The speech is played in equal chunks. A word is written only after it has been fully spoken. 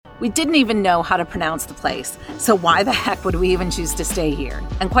We didn't even know how to pronounce the place, so why the heck would we even choose to stay here?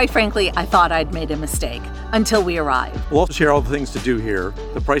 And quite frankly, I thought I'd made a mistake until we arrived. We'll also share all the things to do here,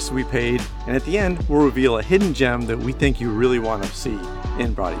 the prices we paid, and at the end, we'll reveal a hidden gem that we think you really want to see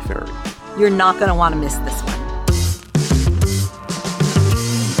in Broughty Ferry. You're not going to want to miss this one.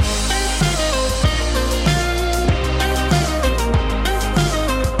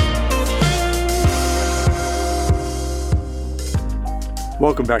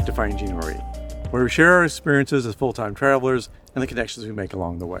 Welcome back to Finding Gene Marie, where we share our experiences as full-time travelers and the connections we make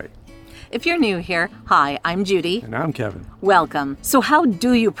along the way. If you're new here, hi, I'm Judy. And I'm Kevin. Welcome. So how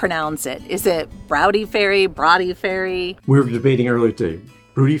do you pronounce it? Is it Broughty Ferry, Broughty Ferry? We were debating earlier today.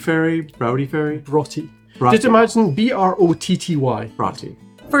 Broughty Ferry, Broughty Ferry? Broughty. Just imagine B-R-O-T-T-Y. Broughty.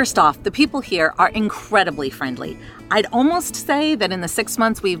 First off, the people here are incredibly friendly. I'd almost say that in the 6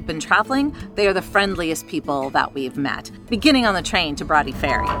 months we've been traveling, they are the friendliest people that we've met, beginning on the train to Broughty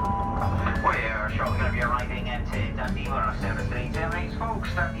Ferry.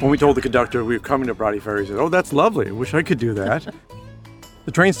 When we told the conductor we were coming to Broughty Ferry, he said, "Oh, that's lovely. I wish I could do that."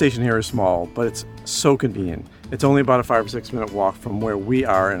 The train station here is small, but it's so convenient. It's only about a 5 or 6 minute walk from where we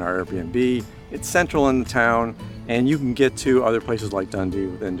are in our Airbnb. It's central in the town, and you can get to other places like Dundee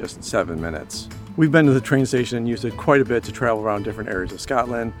within just 7 minutes. We've been to the train station and used it quite a bit to travel around different areas of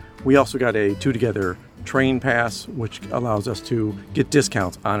Scotland. We also got a two-together train pass, which allows us to get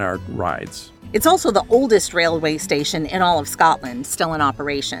discounts on our rides. It's also the oldest railway station in all of Scotland, still in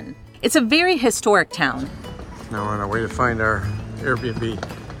operation. It's a very historic town. Now we're on our way to find our Airbnb.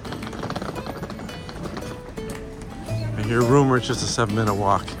 I hear rumor it's just a 7 minute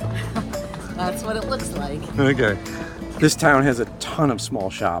walk. That's what it looks like. Okay. This town has a ton of small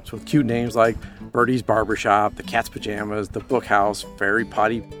shops with cute names like Bertie's Barbershop, the Cat's Pajamas, the Book House, Fairy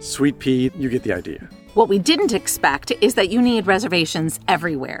Potty, Sweet Pea. You get the idea. What we didn't expect is that you need reservations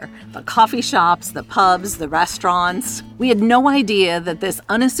everywhere. The coffee shops, the pubs, the restaurants. We had no idea that this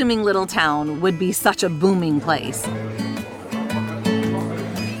unassuming little town would be such a booming place.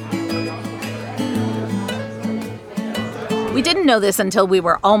 We didn't know this until we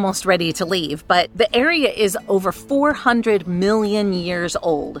were almost ready to leave, but the area is over 400 million years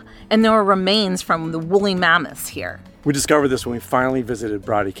old, and there are remains from the woolly mammoths here. We discovered this when we finally visited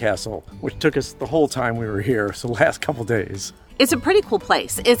Broughty Castle, which took us the whole time we were here, so the last couple days. It's a pretty cool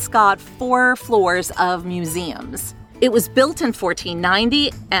place. It's got 4 floors of museums. It was built in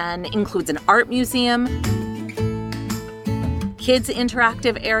 1490 and includes an art museum, kids'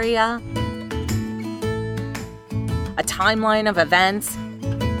 interactive area, a timeline of events,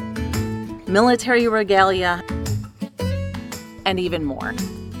 military regalia, and even more.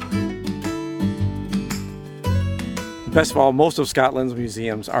 Best of all, most of Scotland's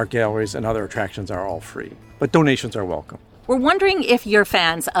museums, art galleries, and other attractions are all free, but donations are welcome. We're wondering if you're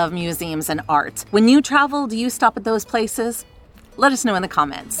fans of museums and art. When you travel, do you stop at those places? Let us know in the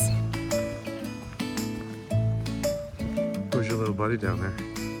comments. Who's your little buddy down there?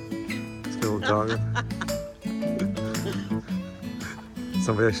 Still a dog?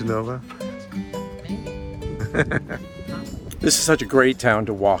 Somebody I should know about? This is such a great town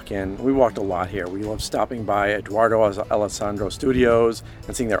to walk in. We walked a lot here. We love stopping by Eduardo Alessandro Studios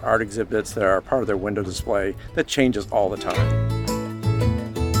and seeing their art exhibits that are part of their window display that changes all the time.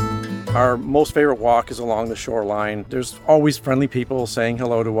 Our most favorite walk is along the shoreline. There's always friendly people saying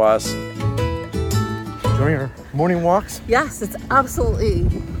hello to us. Enjoying our morning walks? Yes, it's absolutely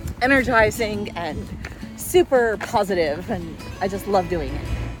energizing and super positive, and I just love doing it.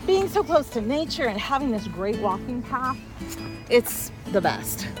 Being so close to nature and having this great walking path, it's the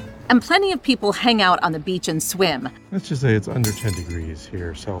best. And plenty of people hang out on the beach and swim. Let's just say it's under 10 degrees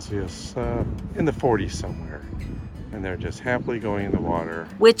here, Celsius, in the 40s somewhere. And they're just happily going in the water.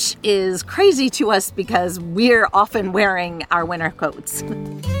 Which is crazy to us because we're often wearing our winter coats.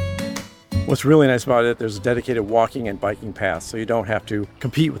 What's really nice about it, there's a dedicated walking and biking path, so you don't have to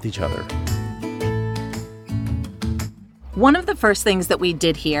compete with each other. One of the first things that we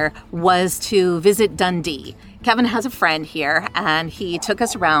did here was to visit Dundee. Kevin has a friend here, and he took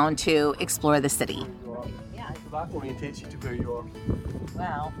us around to explore the city. That orientates you to where you are.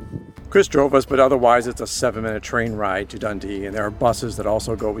 Wow. Chris drove us, but otherwise it's a 7-minute train ride to Dundee, and there are buses that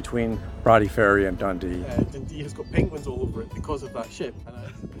also go between Broughty Ferry and Dundee. Dundee has got penguins all over it because of that ship.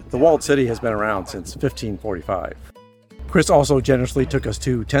 The walled city has been around since 1545. Chris also generously took us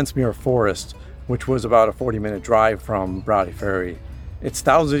to Tensmuir Forest, which was about a 40-minute drive from Broughty Ferry. It's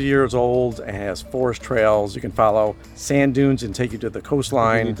thousands of years old and has forest trails. You can follow sand dunes and take you to the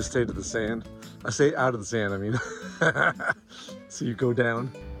coastline. You need to stay to the sand. I say out of the sand, I mean. So you go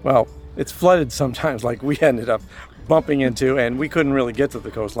down. Well, it's flooded sometimes like we ended up bumping into, and we couldn't really get to the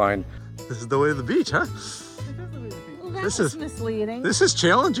coastline. This is the way to the beach, huh? Well, that This was is- misleading. This is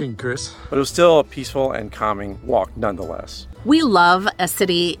challenging, Chris. But it was still a peaceful and calming walk nonetheless. We love a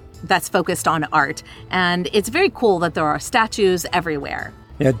city that's focused on art, and it's very cool that there are statues everywhere.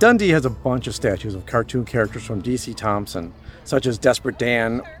 Yeah, Dundee has a bunch of statues of cartoon characters from D.C. Thompson, such as Desperate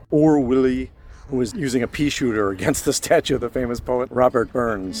Dan or Willie, who was using a pea shooter against the statue of the famous poet Robert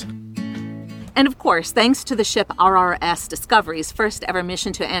Burns. And of course, thanks to the ship RRS Discovery's first ever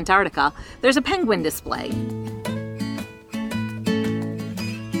mission to Antarctica, there's a penguin display.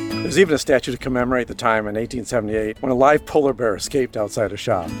 There's even a statue to commemorate the time in 1878 when a live polar bear escaped outside a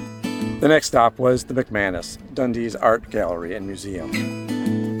shop. The next stop was the McManus, Dundee's art gallery and museum.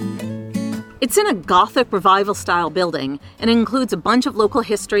 It's in a Gothic revival-style building and includes a bunch of local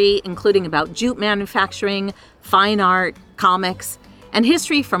history, including about jute manufacturing, fine art, comics, and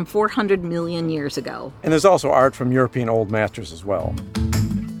history from 400 million years ago. And there's also art from European old masters as well.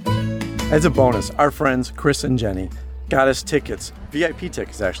 As a bonus, our friends Chris and Jenny got us tickets, VIP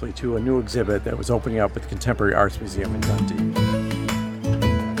tickets actually, to a new exhibit that was opening up at the Contemporary Arts Museum in Dundee.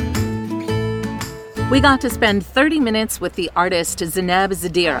 We got to spend 30 minutes with the artist Zineb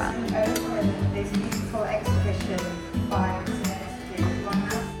Zadira. This beautiful exhibition by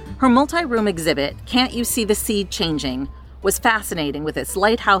Her multi-room exhibit, Can't You See the Sea Changing, was fascinating with its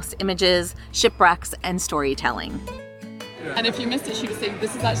lighthouse images, shipwrecks, and storytelling. And if you missed it, she was saying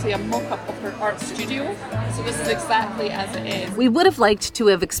this is actually a mock-up of her art studio. So this is exactly as it is. We would have liked to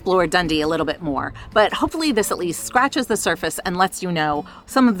have explored Dundee a little bit more, but hopefully this at least scratches the surface and lets you know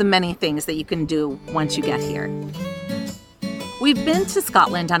some of the many things that you can do once you get here. We've been to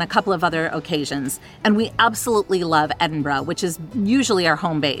Scotland on a couple of other occasions, and we absolutely love Edinburgh, which is usually our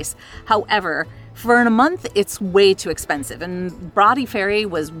home base. However, for a month, it's way too expensive, and Broughty Ferry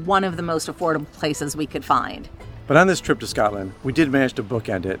was one of the most affordable places we could find. But on this trip to Scotland, we did manage to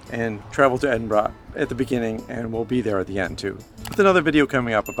bookend it and travel to Edinburgh at the beginning, and we'll be there at the end too. With another video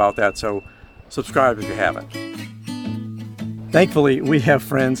coming up about that, so subscribe if you haven't. Thankfully, we have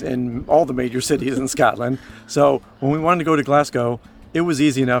friends in all the major cities in Scotland, so when we wanted to go to Glasgow, it was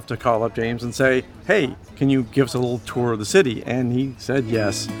easy enough to call up James and say, hey, can you give us a little tour of the city? And he said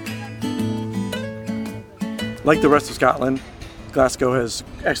yes. Like the rest of Scotland, Glasgow has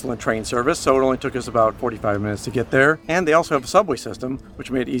excellent train service, so it only took us about 45 minutes to get there. And they also have a subway system, which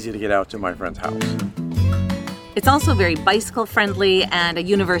made it easy to get out to my friend's house. It's also very bicycle friendly and a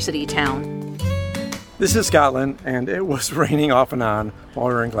university town. This is Scotland, and it was raining off and on while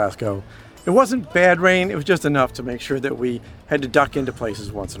we were in Glasgow. It wasn't bad rain, it was just enough to make sure that we had to duck into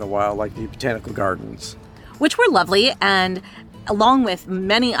places once in a while, like the botanical gardens. Which were lovely, and along with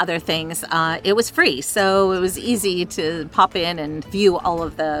many other things, it was free, so it was easy to pop in and view all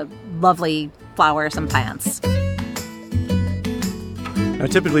of the lovely flowers and plants. Now,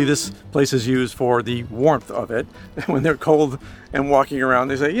 typically this place is used for the warmth of it. When they're cold and walking around,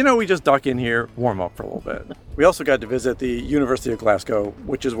 they say, you know, we just duck in here, warm up for a little bit. We also got to visit the University of Glasgow,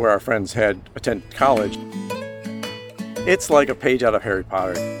 which is where our friends had attended college. It's like a page out of Harry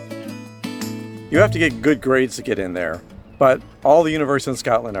Potter. You have to get good grades to get in there, but all the universities in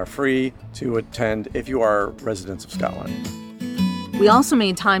Scotland are free to attend if you are residents of Scotland. We also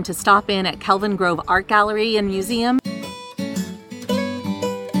made time to stop in at Kelvin Grove Art Gallery and Museum.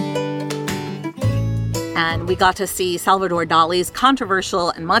 And we got to see Salvador Dali's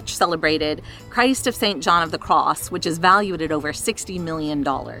controversial and much celebrated Christ of St. John of the Cross, which is valued at over $60 million.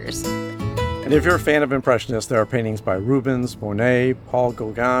 And if you're a fan of Impressionists, there are paintings by Rubens, Monet, Paul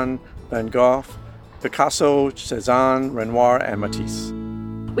Gauguin, Van Gogh, Picasso, Cézanne, Renoir, and Matisse.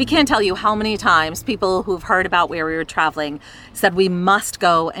 We can't tell you how many times people who've heard about where we were traveling said we must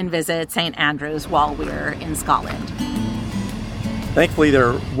go and visit St. Andrews while we were in Scotland. Thankfully,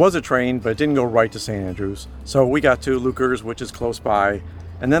 there was a train, but it didn't go right to St. Andrews. So we got to Lukers, which is close by.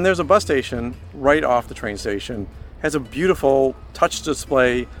 And then there's a bus station right off the train station. It has a beautiful touch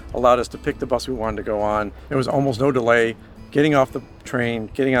display, allowed us to pick the bus we wanted to go on. There was almost no delay getting off the train,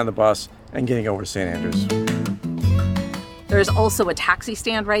 getting on the bus, and getting over to St. Andrews. There's also a taxi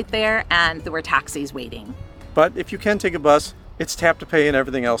stand right there, and there were taxis waiting. But if you can take a bus, it's tap to pay and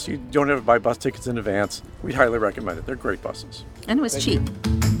everything else. You don't have to buy bus tickets in advance. We'd highly recommend it. They're great buses. And it was cheap.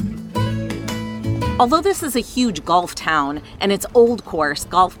 Although this is a huge golf town and its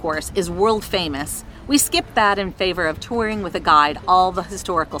golf course is world famous, we skipped that in favor of touring with a guide all the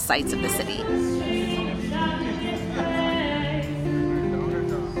historical sites of the city.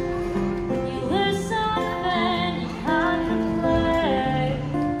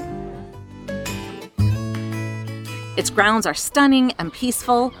 Its grounds are stunning and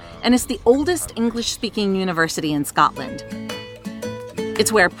peaceful, and it's the oldest English-speaking university in Scotland.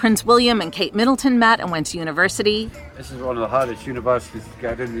 It's where Prince William and Kate Middleton met and went to university. This is one of the hardest universities to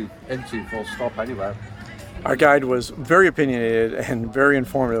get into full stop anywhere. Our guide was very opinionated and very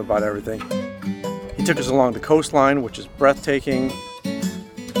informative about everything. He took us along the coastline, which is breathtaking.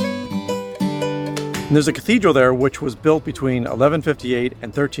 And there's a cathedral there which was built between 1158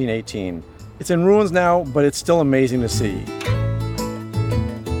 and 1318. It's in ruins now, but it's still amazing to see.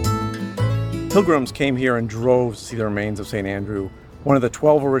 Pilgrims came here in droves to see the remains of St. Andrew, one of the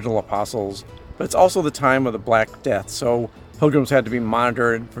 12 original apostles, but it's also the time of the Black Death, so pilgrims had to be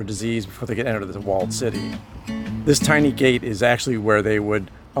monitored for disease before they could enter the walled city. This tiny gate is actually where they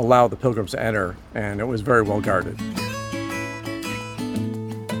would allow the pilgrims to enter, and it was very well guarded.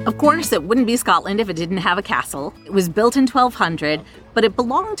 Of course, it wouldn't be Scotland if it didn't have a castle. It was built in 1200, but it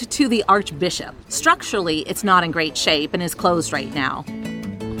belonged to the Archbishop. Structurally, it's not in great shape and is closed right now.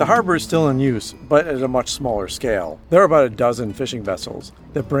 The harbor is still in use, but at a much smaller scale. There are about a dozen fishing vessels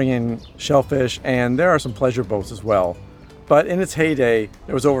that bring in shellfish, and there are some pleasure boats as well. But in its heyday,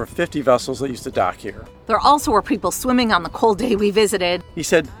 there was over 50 vessels that used to dock here. There also were people swimming on the cold day we visited. He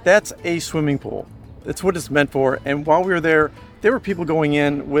said, that's a swimming pool. That's what it's meant for, and while we were there were people going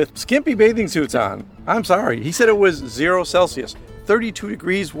in with skimpy bathing suits on. I'm sorry. He said it was 0 Celsius, 32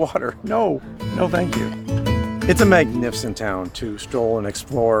 degrees water. No, thank you. It's a magnificent town to stroll and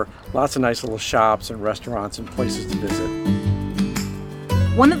explore. Lots of nice little shops and restaurants and places to visit.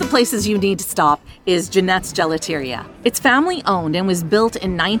 One of the places you need to stop is Jeanette's Gelateria. It's family owned and was built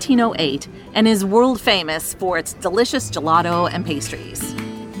in 1908 and is world famous for its delicious gelato and pastries.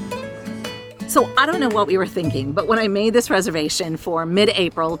 So I don't know what we were thinking, but when I made this reservation for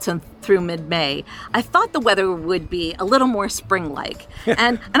mid-April through mid-May, I thought the weather would be a little more spring-like.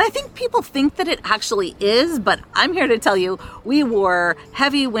 and I think people think that it actually is, but I'm here to tell you we wore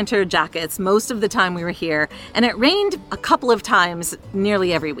heavy winter jackets most of the time we were here, and it rained a couple of times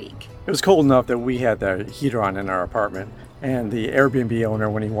nearly every week. It was cold enough that we had the heater on in our apartment, and the Airbnb owner,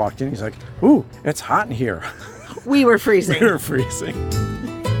 when he walked in, he's like, "Ooh, it's hot in here." We were freezing. We were freezing.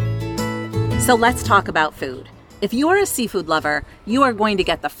 So let's talk about food. If you are a seafood lover, you are going to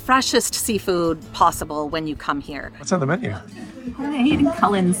get the freshest seafood possible when you come here. What's on the menu? I'm eating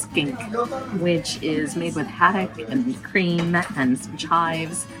Cullen skink, which is made with haddock and cream and some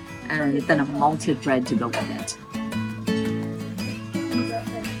chives, and then a malted bread to go with it.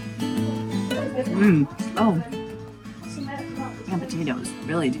 Oh. And potatoes,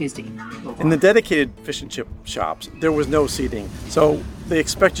 really tasty. In the dedicated fish and chip shops, there was no seating, so they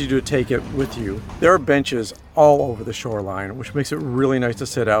expect you to take it with you. There are benches all over the shoreline, which makes it really nice to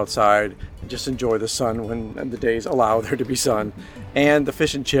sit outside and just enjoy the sun when the days allow there to be sun. And the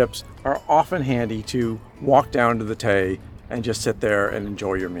fish and chips are often handy to walk down to the Tay and just sit there and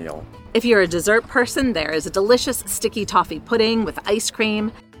enjoy your meal. If you're a dessert person, there is a delicious sticky toffee pudding with ice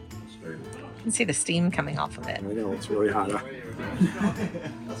cream. You can see the steam coming off of it. I know, it's really hot.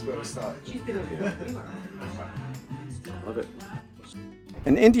 That's where we start. Love it.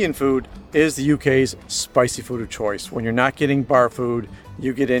 And Indian food is the UK's spicy food of choice. When you're not getting bar food,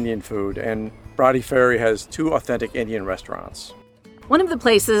 you get Indian food. And Broughty Ferry has 2 authentic Indian restaurants. One of the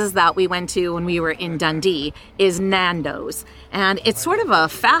places that we went to when we were in Dundee is Nando's. And it's sort of a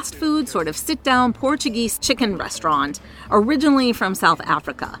fast food, sort of sit-down Portuguese chicken restaurant, originally from South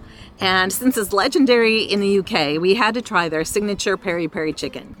Africa. And since it's legendary in the UK, we had to try their signature peri-peri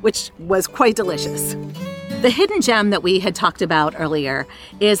chicken, which was quite delicious. The hidden gem that we had talked about earlier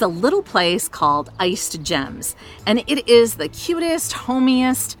is a little place called Iced Gems, and it is the cutest,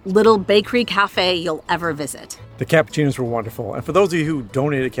 homiest little bakery cafe you'll ever visit. The cappuccinos were wonderful, and for those of you who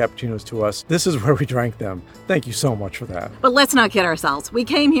donated cappuccinos to us, this is where we drank them. Thank you so much for that. But let's not kid ourselves. We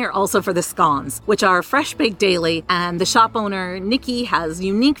came here also for the scones, which are fresh baked daily, and the shop owner, Nikki, has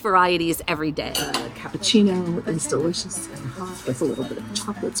unique varieties every day. Cappuccino is delicious and hot with a little bit of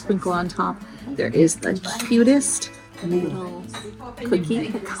chocolate sprinkle on top. There is the cutest little cookie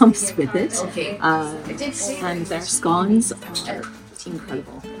that comes with it, and their scones are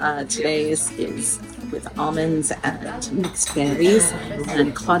incredible. Today's is with almonds and mixed berries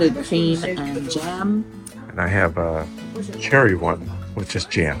and clotted cream and jam. And I have a cherry one with just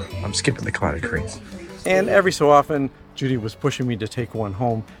jam. I'm skipping the clotted creams. And every so often, Judy was pushing me to take one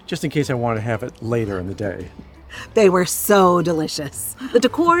home just in case I wanted to have it later in the day. They were so delicious. The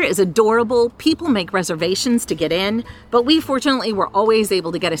decor is adorable. People make reservations to get in, but we fortunately were always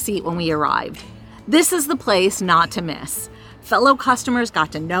able to get a seat when we arrived. This is the place not to miss. Fellow customers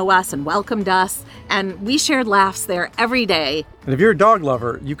got to know us and welcomed us, and we shared laughs there every day. And if you're a dog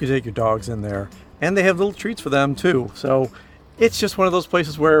lover, you could take your dogs in there. and they have little treats for them too. So it's just one of those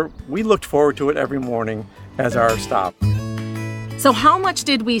places where we looked forward to it every morning as our stop. So how much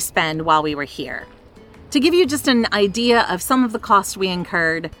did we spend while we were here? To give you just an idea of some of the costs we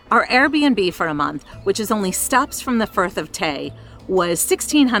incurred, our Airbnb for a month, which is only steps from the Firth of Tay, was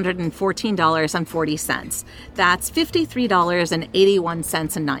 $1,614.40. That's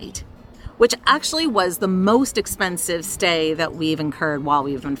 $53.81 a night, which actually was the most expensive stay that we've incurred while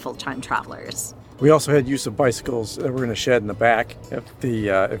we've been full-time travelers. We also had use of bicycles that were in a shed in the back if we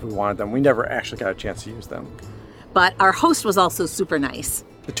wanted them. We never actually got a chance to use them. But our host was also super nice.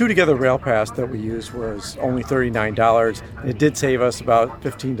 The two together rail pass that we used was only $39. It did save us about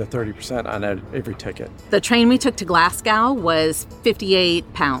 15 to 30% on every ticket. The train we took to Glasgow was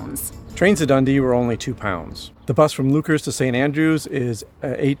 £58. Trains to Dundee were only £2. The bus from Leuchars to St. Andrews is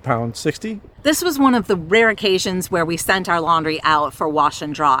 £8.60. This was one of the rare occasions where we sent our laundry out for wash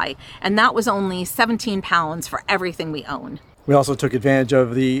and dry, and that was only £17 for everything we own. We also took advantage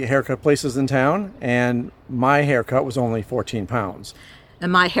of the haircut places in town, and my haircut was only £14.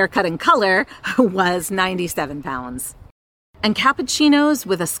 And my haircut in color was £97. And cappuccinos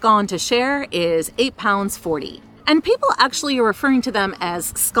with a scone to share is £8.40. And people actually are referring to them as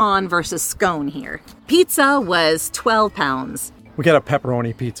scone versus scone here. Pizza was £12. We got a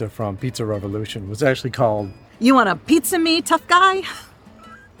pepperoni pizza from Pizza Revolution. It was actually called... You want a pizza me, tough guy?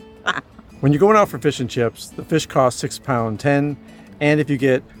 When you're going out for fish and chips, the fish costs £6.10, and if you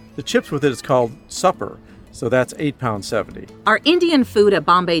get the chips with it, it's called supper. So that's £8.70. Our Indian food at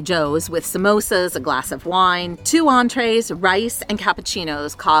Bombay Joe's with samosas, a glass of wine, 2 entrees, rice, and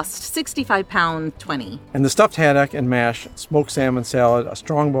cappuccinos cost £65.20. And the stuffed haddock and mash, smoked salmon salad, a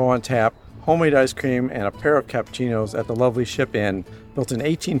strongbow on tap, homemade ice cream, and a pair of cappuccinos at the lovely Ship Inn, built in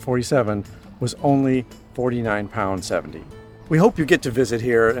 1847, was only £49.70. We hope you get to visit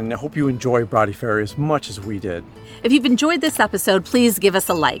here, and I hope you enjoy Broughty Ferry as much as we did. If you've enjoyed this episode, please give us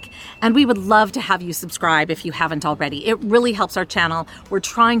a like. And we would love to have you subscribe if you haven't already. It really helps our channel. We're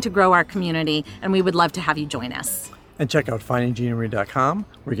trying to grow our community, and we would love to have you join us. And check out findinggeniery.com,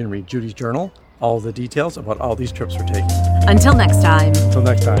 where you can read Judy's journal, all the details about all these trips we're taking. Until next time. Until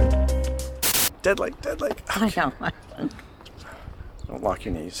next time. Dead leg. I know. Don't lock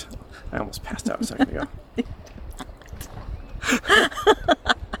your knees. I almost passed out a second ago.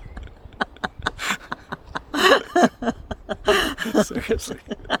 Seriously.